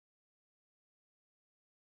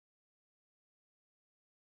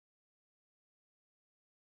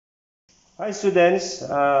Hi students,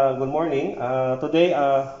 good morning. Today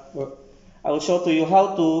I will show to you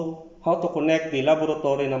how to connect the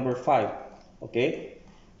laboratory number 5. Okay,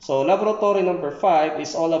 so laboratory number 5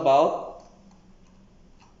 is all about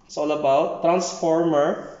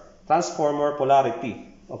transformer polarity.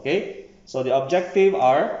 Okay, so the objective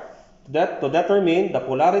are to determine the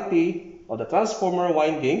polarity of the transformer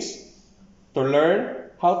windings, to learn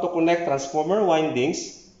how to connect transformer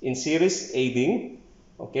windings in series aiding,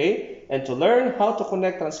 okay, and to learn how to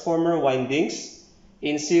connect transformer windings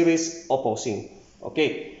in series opposing.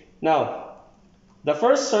 Okay, now the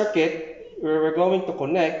first circuit we're going to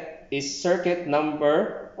connect is circuit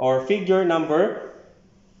number or figure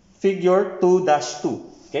 2-2.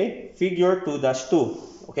 Okay, figure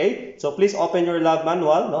 2-2. Okay, so please open your lab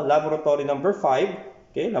manual, no, laboratory number 5.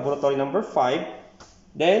 Okay, laboratory number 5.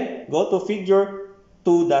 Then go to figure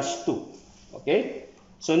 2-2. Okay,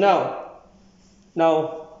 so now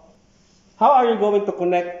how are you going to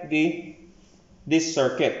connect this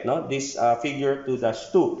circuit, no, this figure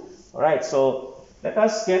 2-2? All right, so let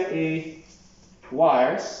us get a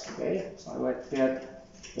wires. Okay, so I might get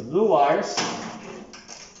the blue wires.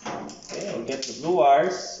 Okay, I'll get the blue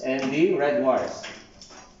wires and the red wires.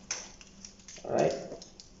 All right,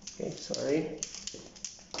 okay, sorry,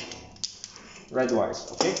 red wires.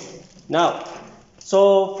 Okay, now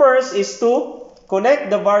so first is to connect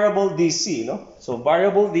the variable DC, no? So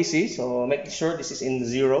variable DC, so make sure this is in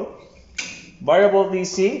 0. Variable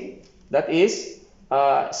DC, that is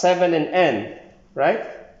 7 and N, right?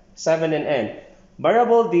 7 and N.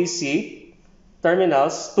 Variable DC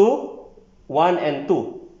terminals to 1 and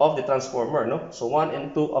 2 of the transformer, no? So 1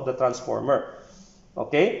 and 2 of the transformer,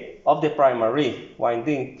 okay, of the primary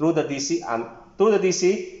winding through the DC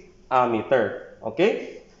ammeter,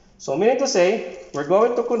 okay? So meaning to say, we're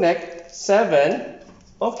going to connect 7,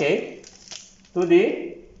 okay, to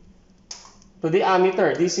the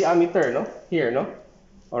ammeter, DC ammeter, no? Here, no?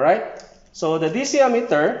 All right. So the DC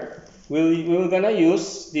ammeter, we're gonna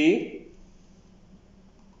use the,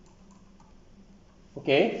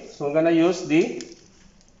 okay, so we're gonna use the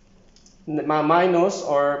minus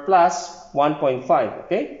or plus 1.5,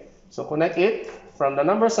 okay? So connect it from the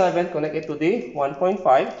number 7, connect it to the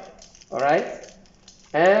 1.5, all right?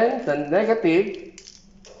 And the negative,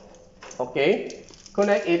 okay,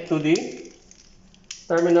 connect it to the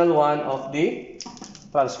terminal 1 of the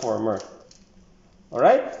transformer, all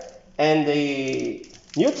right? And the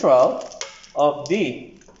neutral of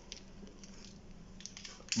the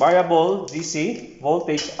variable DC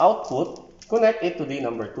voltage output, connect it to the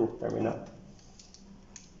number 2 terminal.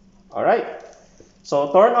 All right.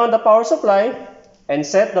 So turn on the power supply and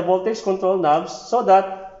set the voltage control knobs so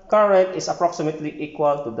that current is approximately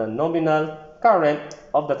equal to the nominal current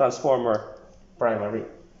of the transformer primary.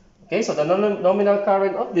 Okay, so the nominal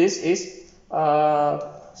current of this is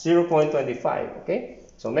 0.25. Okay,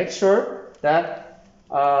 so make sure that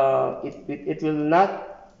it will not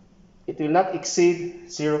exceed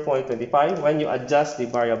 0.25 when you adjust the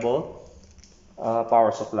variable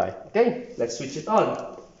power supply. Okay, let's switch it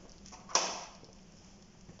on.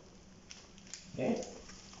 Okay,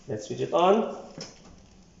 let's switch it on.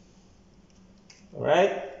 All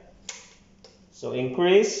right, so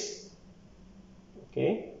increase.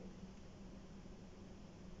 Okay.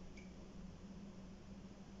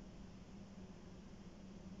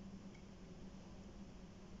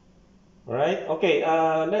 All right. Okay.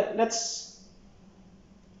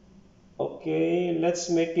 Let's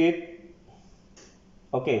make it.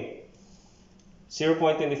 Okay.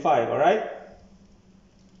 0.25. All right.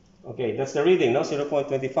 Okay, that's the reading, no?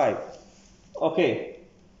 0.25. Okay.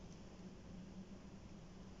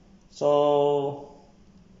 So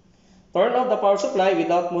turn off the power supply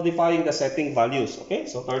without modifying the setting values. Okay.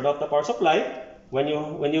 So turn off the power supply when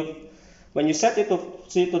you set it to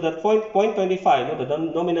the 0.25, no, the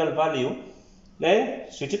nominal value. Then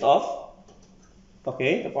switch it off.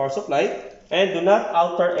 Okay, the power supply, and do not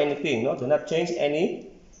alter anything. No, do not change any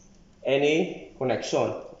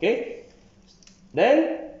connection. Okay.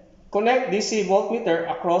 Then connect DC voltmeter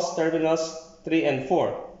across terminals 3 and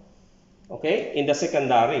 4. Okay, in the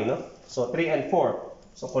secondary, no. So 3 and 4.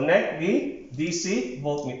 So connect the DC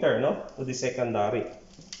voltmeter, no, to the secondary.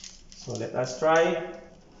 So let us try.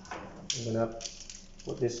 I'm gonna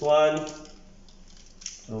put this one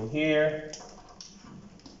through here.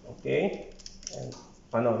 Okay, and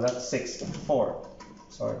no, not 6, 4.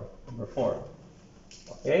 Sorry, number 4.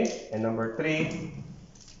 Okay, and number 3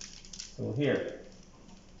 through here.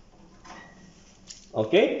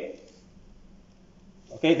 Okay.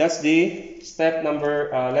 Okay, that's the step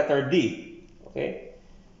number letter D. Okay.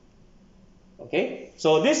 Okay,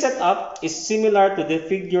 so this setup is similar to the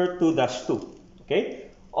figure 2-2. Okay,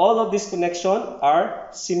 all of these connections are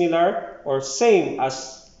similar or same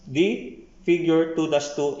as the figure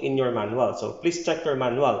 2-2 in your manual. So please check your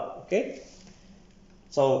manual. Okay,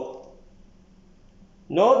 so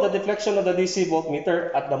note the deflection of the DC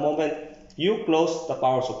voltmeter at the moment you close the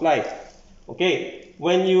power supply. Okay,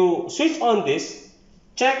 when you switch on this,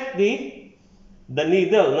 check the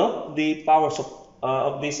needle, no, the power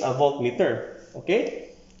of this voltmeter.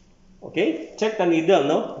 Okay, okay, check the needle,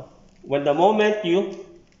 no, when the moment you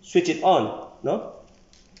switch it on, no.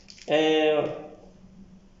 If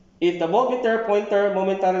the voltmeter pointer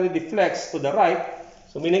momentarily deflects to the right,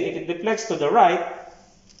 so meaning if it deflects to the right,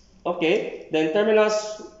 okay, then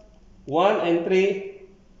terminals 1 and 3,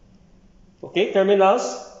 okay,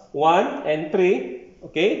 terminals 1 and 3,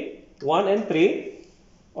 okay, 1 and 3,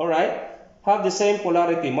 all right, have the same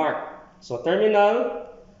polarity mark. So terminal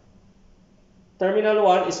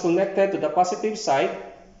 1 is connected to the positive side,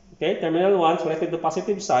 okay, terminal 1 is connected to the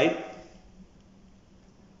positive side,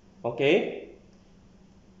 okay,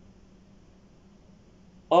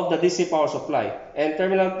 of the DC power supply, and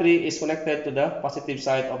terminal 3 is connected to the positive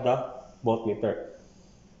side of the voltmeter.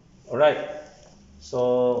 Alright,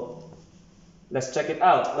 so let's check it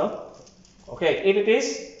out, no? Okay, if it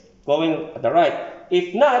is going at the right,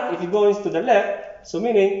 if not, if it goes to the left, so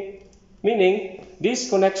meaning this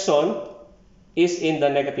connection is in the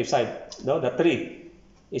negative side, no? The 3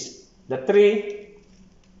 is connected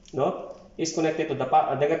to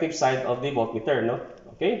the negative side of the voltmeter, no?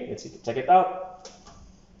 Okay, let's check it out.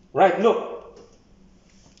 Right, look.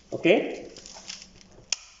 Okay,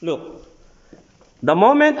 look. The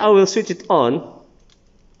moment I will switch it on,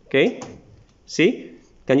 okay, see,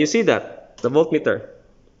 can you see that? The voltmeter,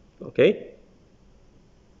 okay,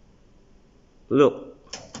 look.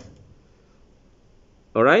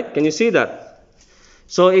 All right, can you see that?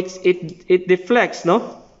 So it deflects,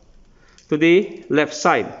 no, to the left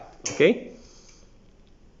side, okay.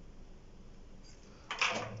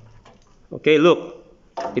 Okay, look,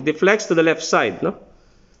 it deflects to the left side, no.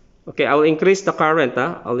 Okay, I will increase the current,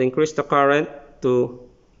 I'll increase the current to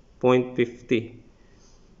 0.50,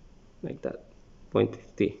 like that,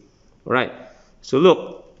 0.50. All right, so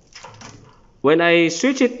look, when I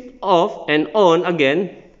switch it off and on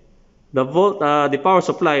again, the power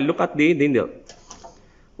supply, look at the needle.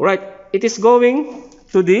 All right, it is going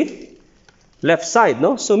to the left side,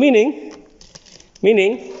 no? So meaning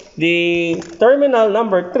the terminal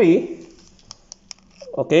number 3,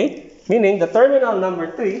 okay, meaning the terminal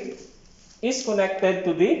number 3 is connected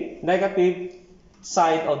to the negative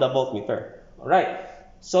side of the voltmeter. All right,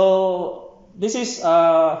 so this is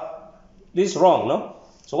wrong, no?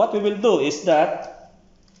 So what we will do is that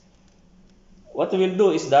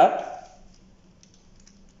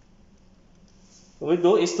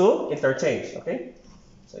to interchange. Okay,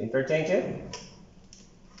 so interchange it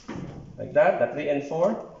like that, the 3 and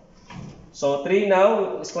 4. So 3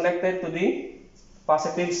 now is connected to the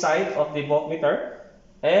positive side of the voltmeter,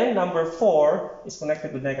 and number 4 is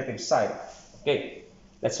connected to the negative side. Okay,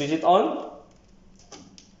 let's switch it on.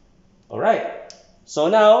 All right, so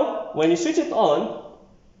now when you switch it on,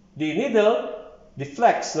 the needle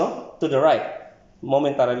deflects, no, to the right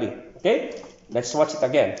momentarily. Okay, let's watch it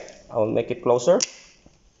again. I will make it closer.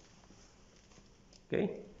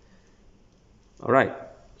 Okay, all right,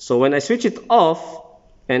 so when I switch it off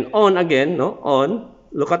and on again, no, on,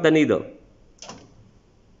 look at the needle.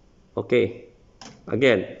 Okay,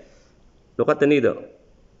 again, look at the needle.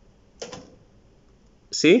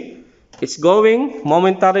 See, it's going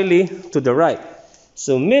momentarily to the right.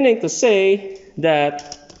 So meaning to say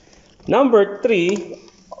that number 3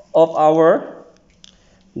 of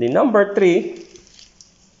the number 3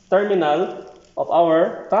 terminal of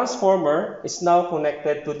our transformer is now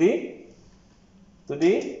connected to the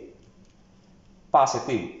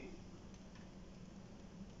positive.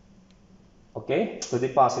 Okay, to the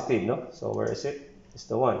positive, no? So where is it? It's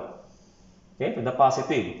the one. Okay, to the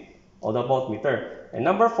positive of the voltmeter. And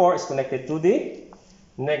number 4 is connected to the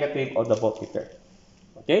negative of the voltmeter.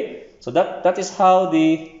 Okay, so that is how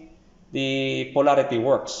the polarity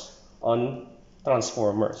works on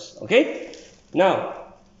transformers. Okay, now,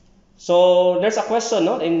 so there's a question,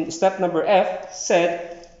 no, in step number F,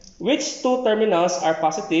 said which 2 terminals are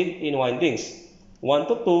positive in windings? 1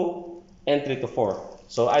 to 2 and 3 to 4.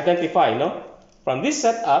 So identify, no, from this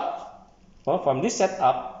setup,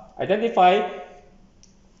 identify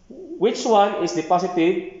which one is the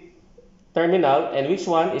positive terminal and which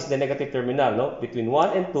one is the negative terminal, no, between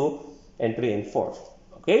 1 and 2 and 3 and 4.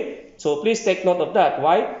 Okay, so please take note of that.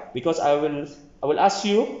 Why? Because I will ask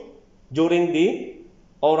you during the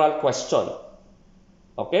oral question.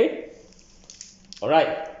 Okay?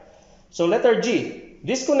 Alright. So letter G.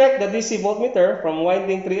 Disconnect the DC voltmeter from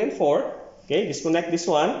winding 3 and 4. Okay, disconnect this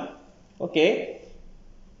one. Okay.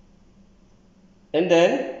 And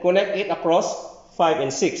then connect it across 5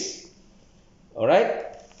 and 6.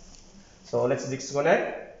 Alright. So let's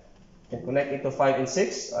disconnect and connect it to 5 and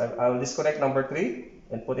 6. I'll disconnect number 3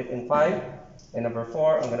 and put it in 5. And number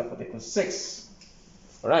 4, I'm going to put it to 6.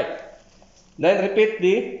 Alright. Then repeat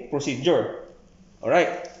the procedure.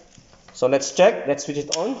 Alright. So let's check. Let's switch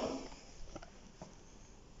it on.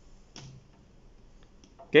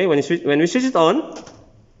 Okay, when we switch it on,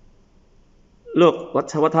 look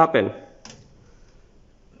what happened.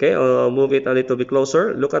 Okay, I'll move it a little bit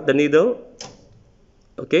closer. Look at the needle.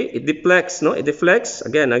 Okay, it deflects, no? It deflects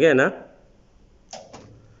again, huh?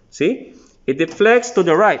 See? It deflects to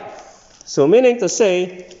the right. So meaning to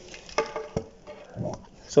say,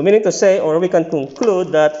 or we can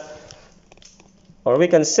conclude that, or we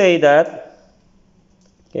can say that,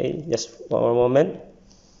 okay, just one more moment.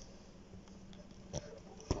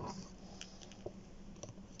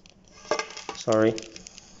 Sorry.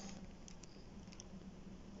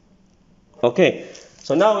 Okay,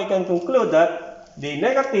 so now we can conclude that the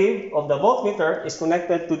negative of the voltmeter is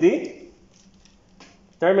connected to the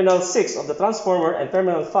terminal 6 of the transformer, and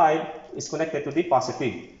terminal 5 is connected to the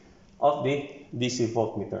positive of the DC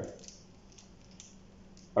voltmeter.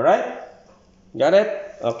 Alright? Got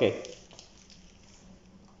it? Okay.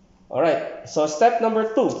 Alright, so step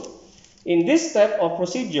number 2. In this step of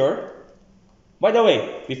procedure, by the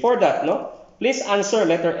way, before that, no, please answer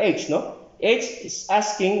letter H, no? H is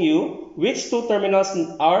asking you which two terminals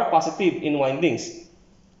are positive in windings.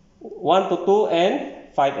 1 to 2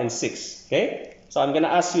 and 5 and 6. Okay? So I'm going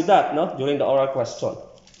to ask you that, no, during the oral question.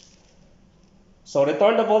 So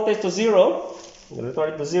return the voltage to 0.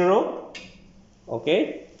 Return it to 0.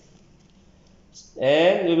 Okay?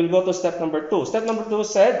 And we will go to step number 2. Step number 2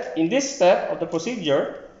 said, in this step of the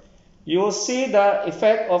procedure, you will see the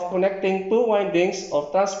effect of connecting two windings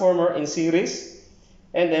of transformer in series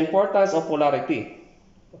and the importance of polarity.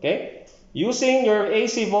 Okay? Using your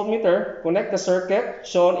AC voltmeter, connect the circuit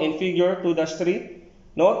shown in figure 2-3.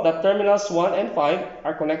 Note that terminals 1 and 5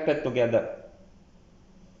 are connected together.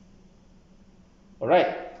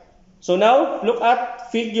 Alright. So now, look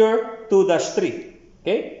at figure 2-3.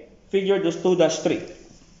 Okay? Figure 2-3.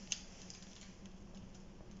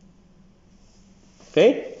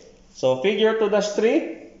 Okay? So figure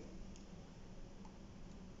 2-3,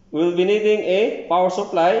 we'll be needing a power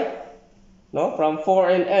supply, no, from 4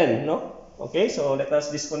 and N, no? Okay, so let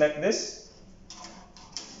us disconnect this.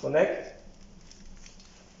 Connect.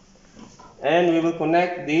 And we will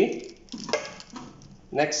connect the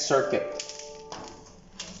next circuit.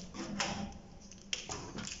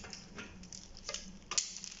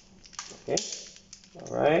 Okay.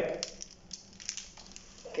 Alright.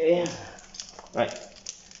 Okay. Right.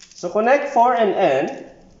 So connect 4 and N.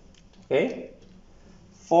 Okay.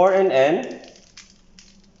 4 and N,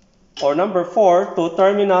 or number 4 to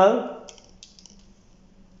terminal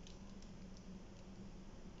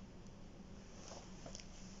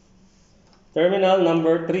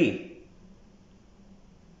number 3.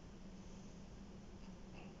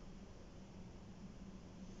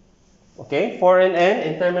 Okay, 4 and N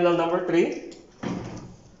in terminal number 3.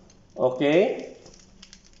 Okay.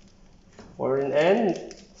 4 and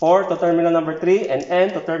N, 4 to terminal number 3 and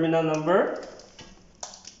N to terminal number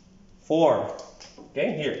 4.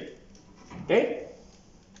 Okay, here. Okay?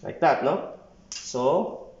 Like that, no?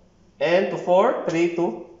 So, N to 4, 3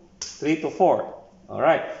 to 4.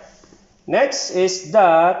 Alright. Next is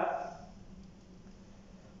that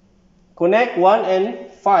connect 1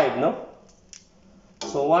 and 5, no?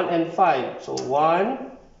 So 1 and 5. So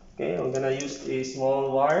 1, okay, I'm gonna use a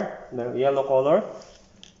small wire, the yellow color.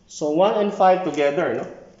 So 1 and 5 together, no?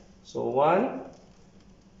 So 1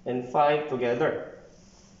 and 5 together.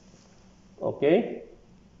 Okay?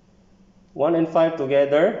 1 and 5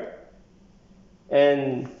 together.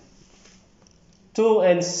 And 2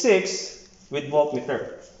 and 6 with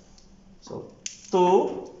voltmeter. So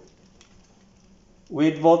 2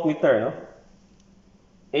 with voltmeter, no?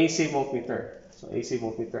 AC voltmeter. So AC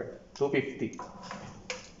voltmeter, 250.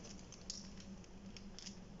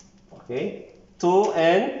 Okay? 2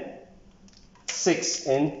 and 6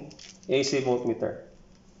 in AC voltmeter.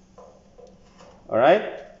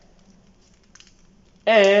 Alright?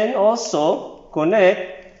 And also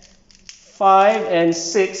connect 5 and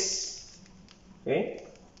 6, okay,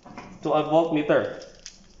 to a voltmeter.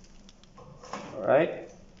 Alright?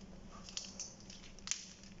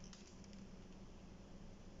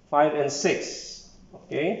 5 and 6,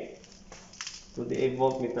 okay, to the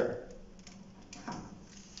voltmeter.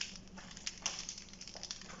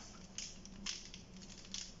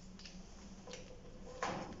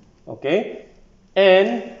 Okay,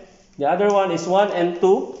 and the other one is 1 and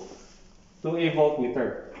 2 to a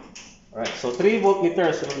voltmeter. Alright, so 3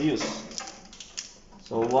 voltmeters we'll use.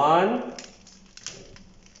 So 1,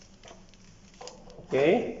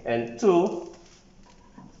 okay, and 2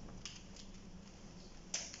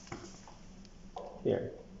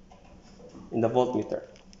 here in the voltmeter.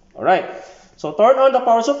 Alright, so turn on the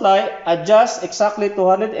power supply, adjust exactly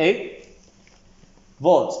 208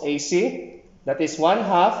 volts AC, that is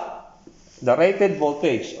 1/2 the rated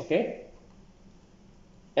voltage, okay?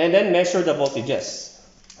 And then measure the voltages.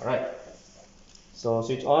 Alright, so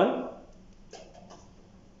switch on.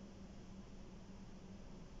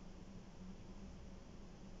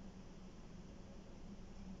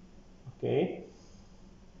 Okay.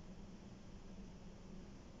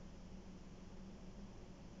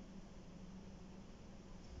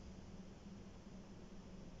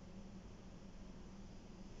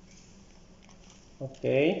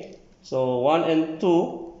 Okay, so 1 and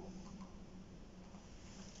 2.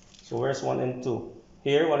 So where's 1 and 2?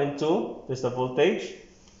 Here, 1 and 2, there's the voltage.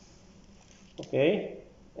 Okay,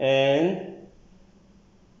 and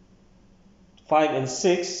 5 and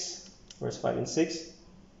 6, where's 5 and 6?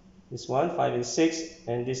 This one, 5 and 6,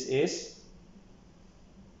 and this is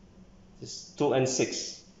 2 and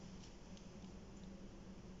 6.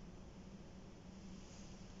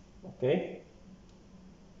 Okay,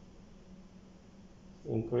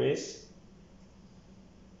 increase.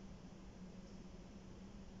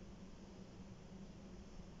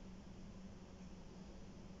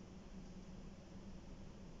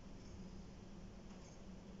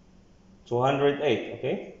 $208,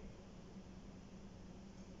 okay?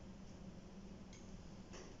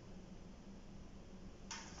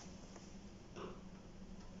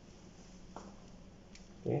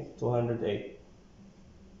 Okay, 208.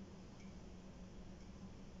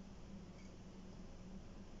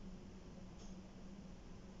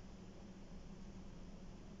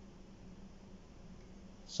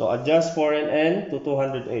 So adjust 4 and N to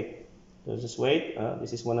 208. So just wait,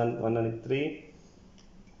 this is 103.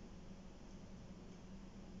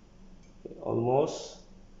 Okay, almost.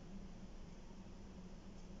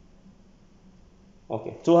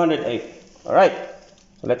 Okay, 208. Alright,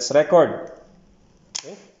 so let's record.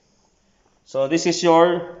 Okay. So this is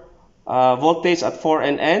your voltage at 4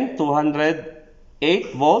 and N,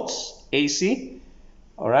 208 volts AC.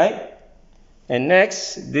 Alright, and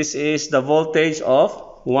next, this is the voltage of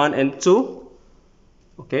 1 and 2.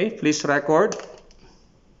 Okay, please record.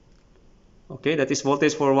 Okay, that is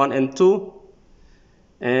voltage for 1 and 2.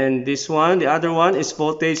 And this one, the other one is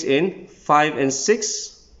voltage in 5 and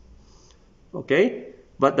 6. Okay,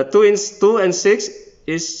 but the 2 and 6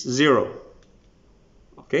 is 0.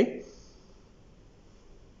 Okay,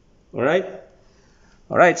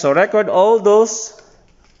 alright, so record all those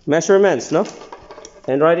measurements, no,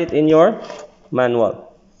 and write it in your manual.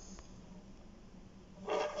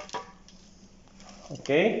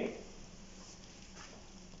 Okay,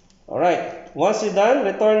 alright, once you're done,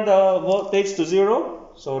 return the voltage to 0.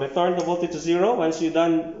 So return the voltage to 0 once you're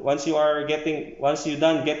done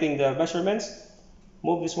getting the measurements.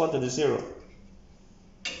 Move this one to the 0.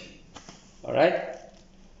 Alright,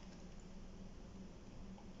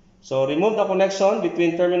 so remove the connection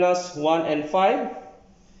between terminals 1 and 5.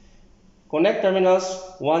 Connect terminals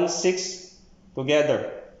 1, 6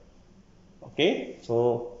 together. Okay,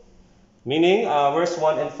 so meaning where's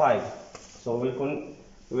 1 and 5? So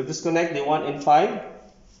we'll disconnect the 1 and 5.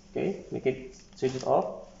 Okay, make it, switch it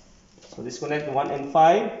off. So disconnect the 1 and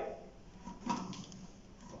 5.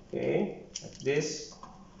 Okay, like this.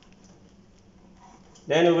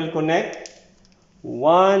 Then we will connect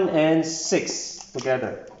 1 and 6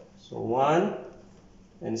 together. So 1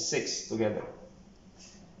 and 6 together.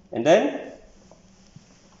 And then,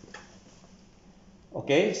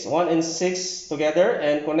 okay, so 1 and 6 together,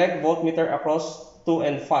 and connect voltmeter across 2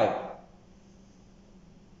 and 5.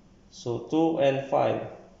 So 2 and 5.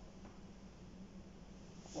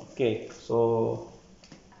 Okay, so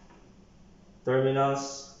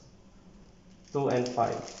terminals 2 and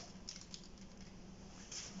 5.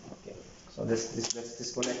 Okay, so let's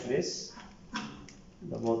disconnect this,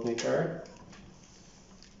 the voltmeter,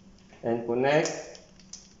 and connect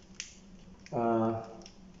 2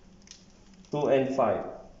 and 5.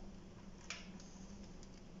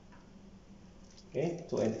 Okay,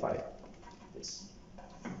 2 and 5. This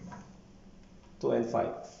 2 and 5.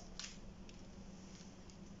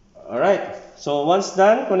 Alright, so once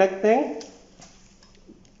done connecting,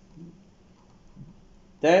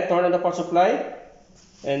 then turn on the power supply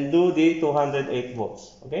and do the 208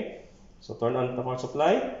 volts. Okay, so turn on the power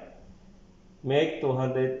supply, make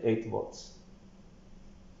 208 volts.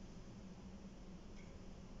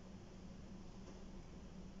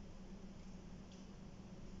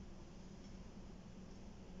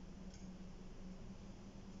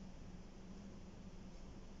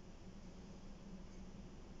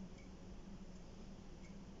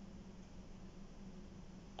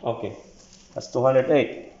 Okay, that's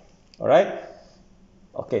 208. All right.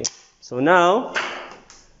 Okay. So now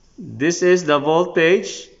this is the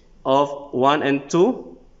voltage of 1 and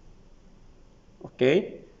 2.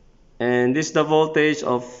 Okay. And this is the voltage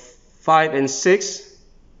of 5 and 6.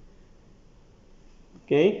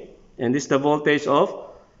 Okay. And this is the voltage of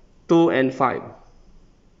 2 and 5.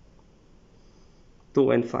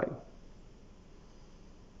 2 and 5.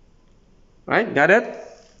 Right? Got it?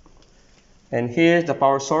 And here's the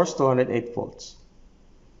power source, 208 volts.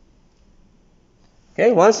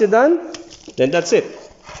 Okay, once you're done, then that's it.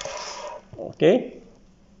 Okay.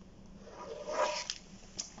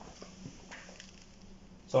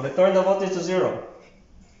 So return the voltage to 0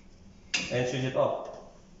 and switch it off.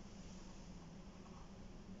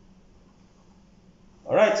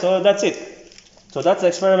 Alright, so that's it. So that's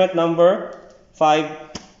experiment number 5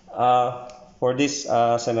 for this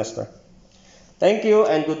semester. Thank you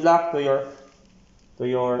and good luck to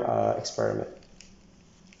your experiment.